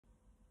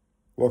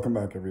Welcome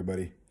back,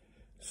 everybody.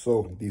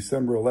 So,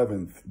 December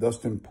 11th,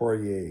 Dustin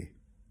Poirier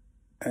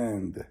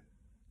and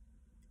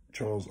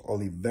Charles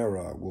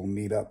Olivera will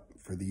meet up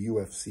for the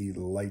UFC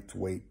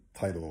lightweight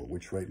title,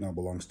 which right now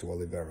belongs to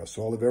Olivera.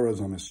 So Olivera is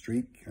on a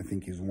streak. I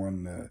think he's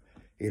won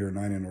 8 or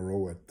 9 in a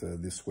row at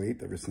this weight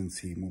ever since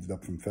he moved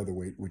up from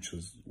featherweight, which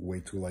was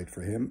way too light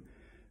for him.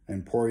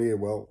 And Poirier,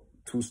 well,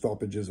 2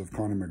 stoppages of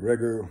Conor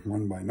McGregor,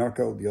 one by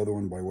knockout, the other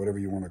one by whatever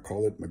you want to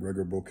call it.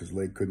 McGregor broke his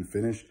leg, couldn't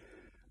finish.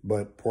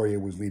 But Poirier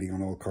was leading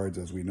on all cards,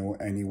 as we know,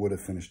 and he would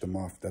have finished him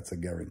off. That's a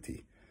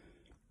guarantee.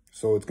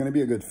 So it's going to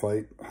be a good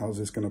fight. How's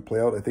this going to play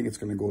out? I think it's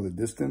going to go the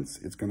distance.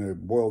 It's going to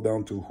boil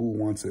down to who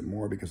wants it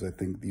more, because I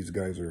think these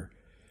guys are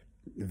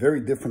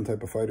very different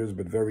type of fighters,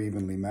 but very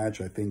evenly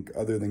matched. I think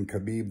other than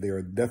Khabib, they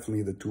are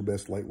definitely the 2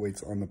 best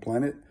lightweights on the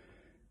planet.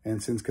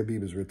 And since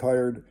Khabib is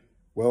retired,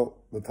 well,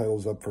 the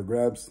title's up for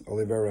grabs.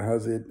 Olivera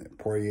has it.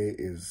 Poirier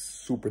is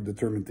super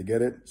determined to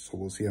get it. So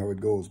we'll see how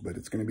it goes, but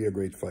it's going to be a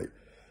great fight.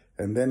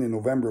 And then in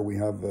November, we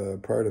have,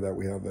 prior to that,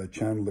 we have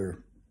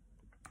Chandler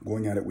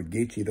going at it with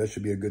Gaethje. That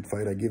should be a good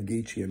fight. I give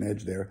Gaethje an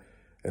edge there.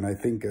 And I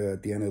think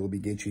at the end, it'll be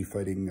Gaethje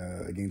fighting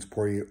against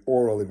Poirier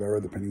or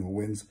Olivera, depending who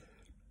wins,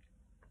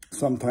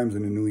 sometimes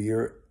in the new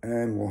year.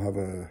 And we'll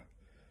have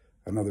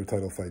another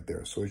title fight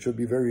there. So it should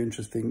be very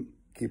interesting.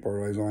 Keep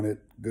our eyes on it.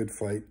 Good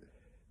fight.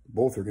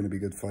 Both are going to be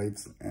good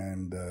fights.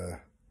 And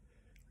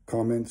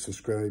comment,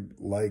 subscribe,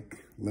 like.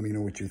 Let me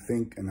know what you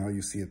think and how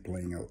you see it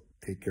playing out.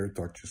 Take care.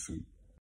 Talk to you soon.